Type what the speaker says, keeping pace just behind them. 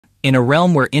In a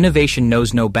realm where innovation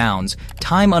knows no bounds,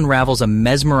 time unravels a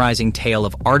mesmerizing tale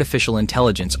of artificial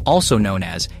intelligence, also known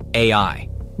as AI.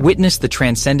 Witness the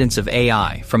transcendence of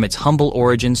AI from its humble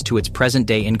origins to its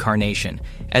present-day incarnation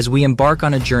as we embark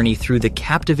on a journey through the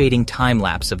captivating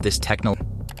time-lapse of this technology.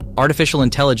 Artificial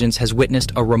intelligence has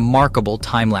witnessed a remarkable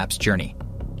time-lapse journey,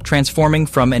 transforming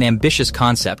from an ambitious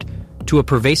concept to a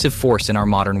pervasive force in our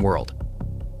modern world.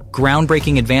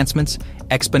 Groundbreaking advancements,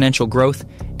 exponential growth,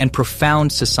 and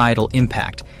profound societal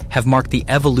impact have marked the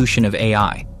evolution of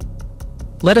AI.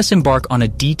 Let us embark on a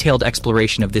detailed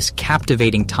exploration of this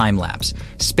captivating time-lapse,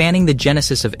 spanning the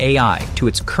genesis of AI to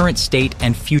its current state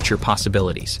and future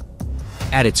possibilities.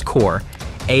 At its core,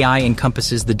 AI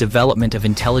encompasses the development of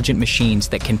intelligent machines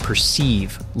that can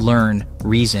perceive, learn,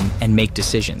 reason, and make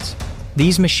decisions.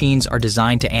 These machines are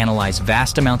designed to analyze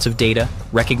vast amounts of data,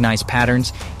 recognize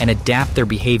patterns, and adapt their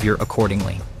behavior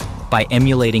accordingly. By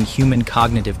emulating human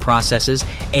cognitive processes,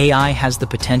 AI has the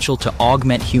potential to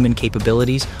augment human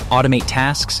capabilities, automate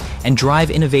tasks, and drive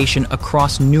innovation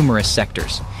across numerous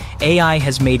sectors. AI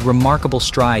has made remarkable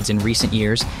strides in recent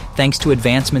years thanks to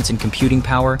advancements in computing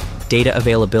power, data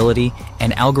availability,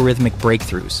 and algorithmic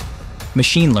breakthroughs.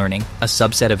 Machine learning, a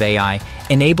subset of AI,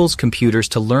 enables computers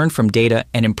to learn from data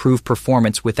and improve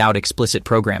performance without explicit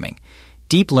programming.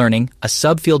 Deep learning, a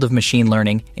subfield of machine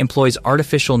learning, employs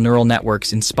artificial neural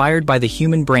networks inspired by the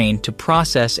human brain to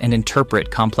process and interpret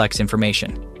complex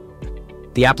information.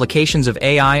 The applications of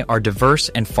AI are diverse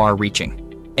and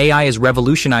far-reaching. AI is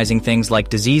revolutionizing things like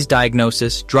disease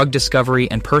diagnosis, drug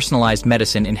discovery, and personalized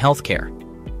medicine in healthcare.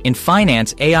 In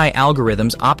finance, AI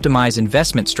algorithms optimize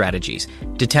investment strategies,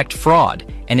 detect fraud,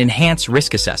 and enhance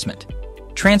risk assessment.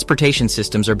 Transportation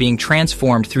systems are being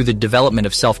transformed through the development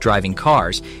of self-driving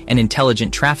cars and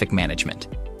intelligent traffic management.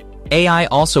 AI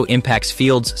also impacts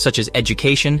fields such as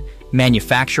education,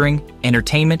 manufacturing,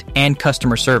 entertainment, and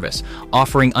customer service,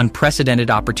 offering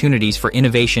unprecedented opportunities for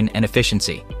innovation and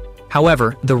efficiency.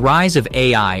 However, the rise of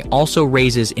AI also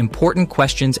raises important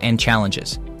questions and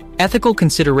challenges. Ethical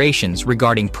considerations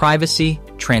regarding privacy,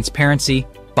 transparency,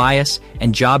 bias,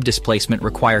 and job displacement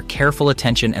require careful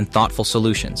attention and thoughtful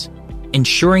solutions.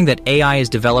 Ensuring that AI is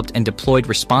developed and deployed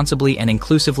responsibly and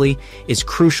inclusively is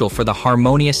crucial for the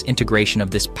harmonious integration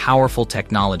of this powerful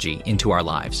technology into our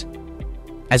lives.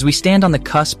 As we stand on the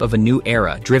cusp of a new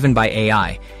era driven by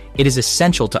AI, it is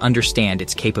essential to understand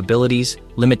its capabilities,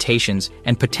 limitations,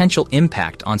 and potential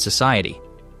impact on society.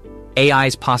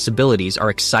 AI's possibilities are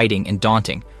exciting and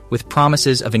daunting, with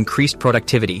promises of increased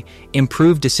productivity,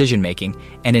 improved decision-making,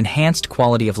 and enhanced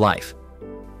quality of life.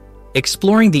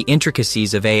 Exploring the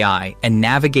intricacies of AI and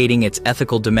navigating its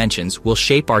ethical dimensions will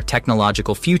shape our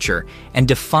technological future and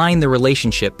define the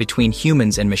relationship between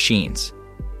humans and machines.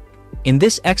 In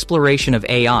this exploration of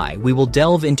AI, we will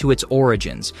delve into its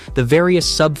origins, the various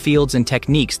subfields and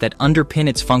techniques that underpin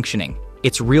its functioning,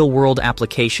 its real-world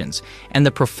applications, and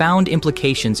the profound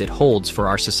implications it holds for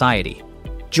our society.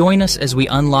 Join us as we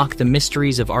unlock the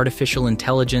mysteries of artificial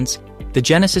intelligence. The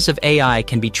genesis of AI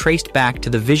can be traced back to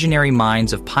the visionary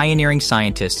minds of pioneering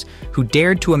scientists who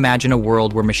dared to imagine a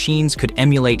world where machines could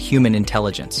emulate human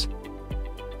intelligence.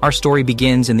 Our story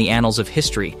begins in the annals of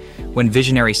history, when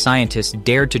visionary scientists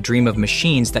dared to dream of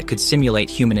machines that could simulate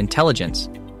human intelligence.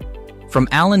 From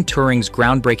Alan Turing's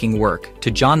groundbreaking work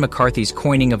to John McCarthy's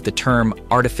coining of the term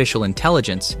artificial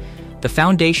intelligence, the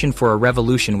foundation for a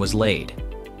revolution was laid.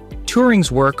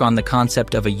 Turing's work on the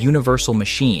concept of a universal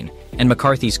machine and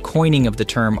McCarthy's coining of the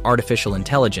term artificial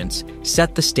intelligence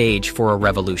set the stage for a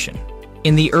revolution.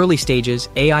 In the early stages,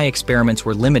 AI experiments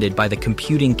were limited by the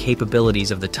computing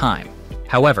capabilities of the time.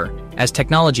 However, as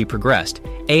technology progressed,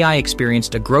 AI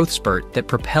experienced a growth spurt that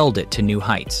propelled it to new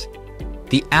heights.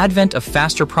 The advent of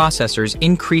faster processors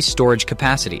increased storage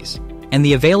capacities, and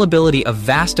the availability of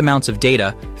vast amounts of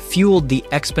data fueled the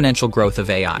exponential growth of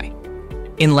AI.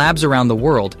 In labs around the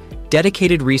world,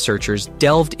 dedicated researchers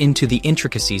delved into the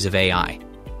intricacies of AI,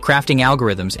 crafting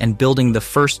algorithms and building the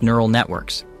first neural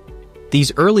networks.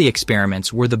 These early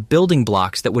experiments were the building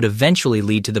blocks that would eventually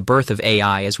lead to the birth of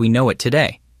AI as we know it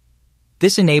today.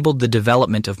 This enabled the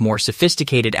development of more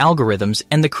sophisticated algorithms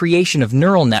and the creation of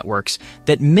neural networks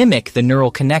that mimic the neural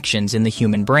connections in the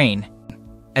human brain.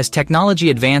 As technology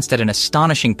advanced at an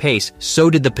astonishing pace, so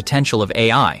did the potential of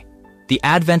AI. The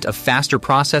advent of faster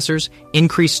processors,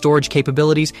 increased storage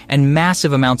capabilities, and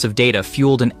massive amounts of data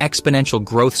fueled an exponential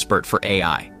growth spurt for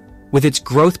AI. With its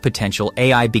growth potential,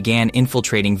 AI began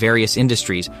infiltrating various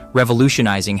industries,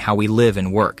 revolutionizing how we live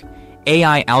and work.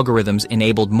 AI algorithms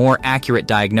enabled more accurate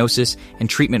diagnosis and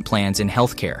treatment plans in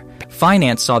healthcare.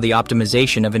 Finance saw the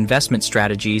optimization of investment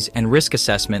strategies and risk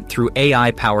assessment through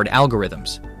AI-powered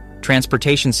algorithms.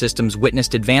 Transportation systems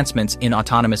witnessed advancements in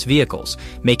autonomous vehicles,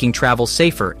 making travel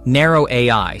safer. Narrow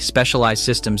AI, specialized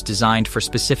systems designed for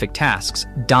specific tasks,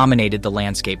 dominated the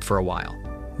landscape for a while.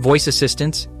 Voice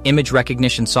assistants, image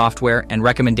recognition software, and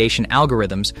recommendation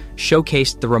algorithms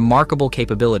showcased the remarkable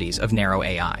capabilities of narrow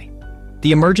AI.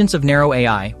 The emergence of narrow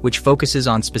AI, which focuses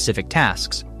on specific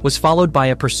tasks, was followed by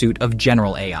a pursuit of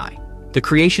general AI, the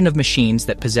creation of machines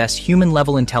that possess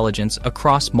human-level intelligence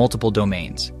across multiple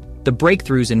domains. The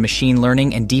breakthroughs in machine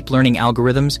learning and deep learning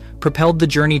algorithms propelled the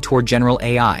journey toward general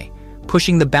AI,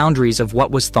 pushing the boundaries of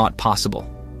what was thought possible.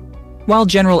 While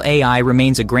general AI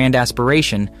remains a grand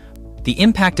aspiration, the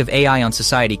impact of AI on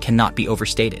society cannot be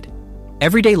overstated.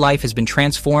 Everyday life has been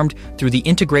transformed through the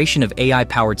integration of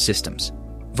AI-powered systems.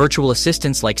 Virtual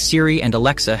assistants like Siri and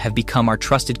Alexa have become our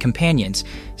trusted companions,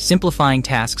 simplifying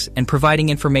tasks and providing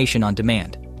information on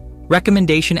demand.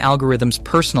 Recommendation algorithms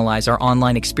personalize our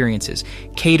online experiences,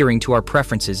 catering to our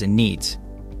preferences and needs.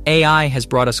 AI has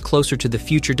brought us closer to the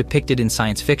future depicted in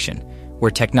science fiction,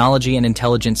 where technology and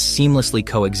intelligence seamlessly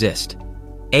coexist.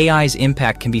 AI's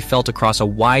impact can be felt across a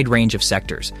wide range of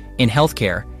sectors. In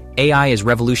healthcare, AI is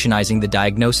revolutionizing the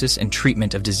diagnosis and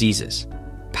treatment of diseases.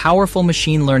 Powerful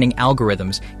machine learning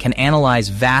algorithms can analyze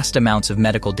vast amounts of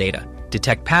medical data,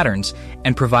 detect patterns,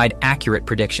 and provide accurate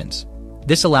predictions.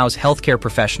 This allows healthcare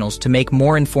professionals to make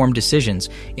more informed decisions,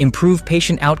 improve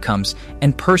patient outcomes,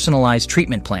 and personalize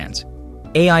treatment plans.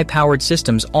 AI-powered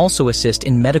systems also assist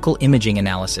in medical imaging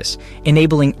analysis,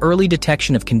 enabling early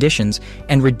detection of conditions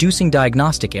and reducing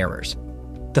diagnostic errors.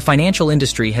 The financial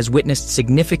industry has witnessed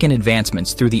significant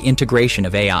advancements through the integration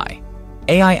of AI.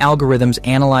 AI algorithms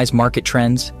analyze market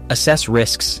trends, assess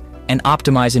risks, and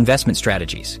optimize investment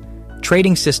strategies.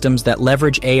 Trading systems that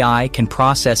leverage AI can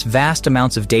process vast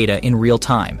amounts of data in real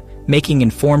time, making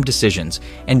informed decisions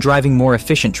and driving more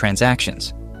efficient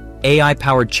transactions.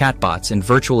 AI-powered chatbots and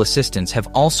virtual assistants have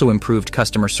also improved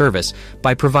customer service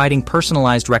by providing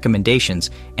personalized recommendations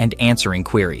and answering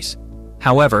queries.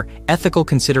 However, ethical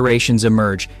considerations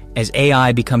emerge as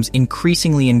AI becomes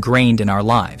increasingly ingrained in our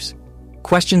lives.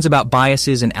 Questions about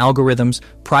biases in algorithms,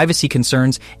 privacy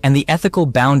concerns, and the ethical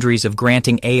boundaries of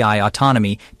granting AI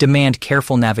autonomy demand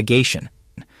careful navigation.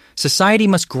 Society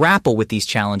must grapple with these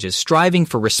challenges, striving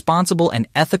for responsible and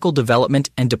ethical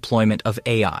development and deployment of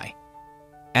AI.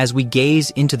 As we gaze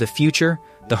into the future,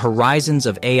 the horizons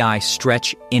of AI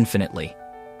stretch infinitely.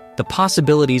 The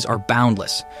possibilities are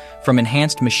boundless, from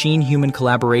enhanced machine-human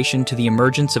collaboration to the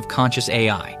emergence of conscious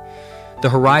AI. The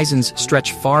horizons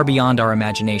stretch far beyond our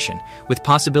imagination, with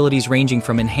possibilities ranging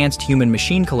from enhanced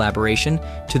human-machine collaboration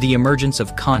to the emergence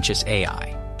of conscious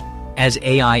AI. As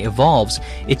AI evolves,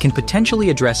 it can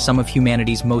potentially address some of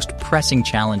humanity's most pressing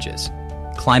challenges.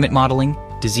 Climate modeling,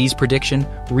 disease prediction,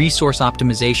 resource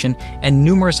optimization, and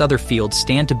numerous other fields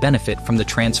stand to benefit from the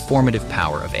transformative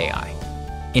power of AI.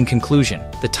 In conclusion,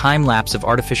 the time-lapse of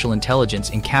artificial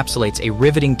intelligence encapsulates a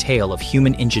riveting tale of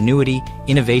human ingenuity,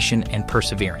 innovation, and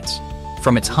perseverance.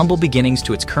 From its humble beginnings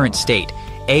to its current state,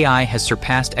 AI has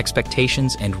surpassed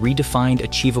expectations and redefined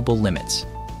achievable limits.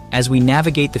 As we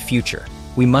navigate the future,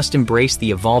 we must embrace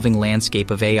the evolving landscape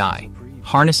of AI,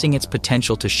 harnessing its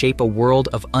potential to shape a world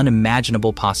of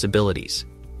unimaginable possibilities.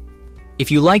 If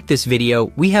you liked this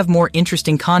video, we have more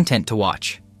interesting content to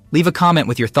watch. Leave a comment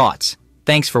with your thoughts.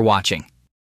 Thanks for watching.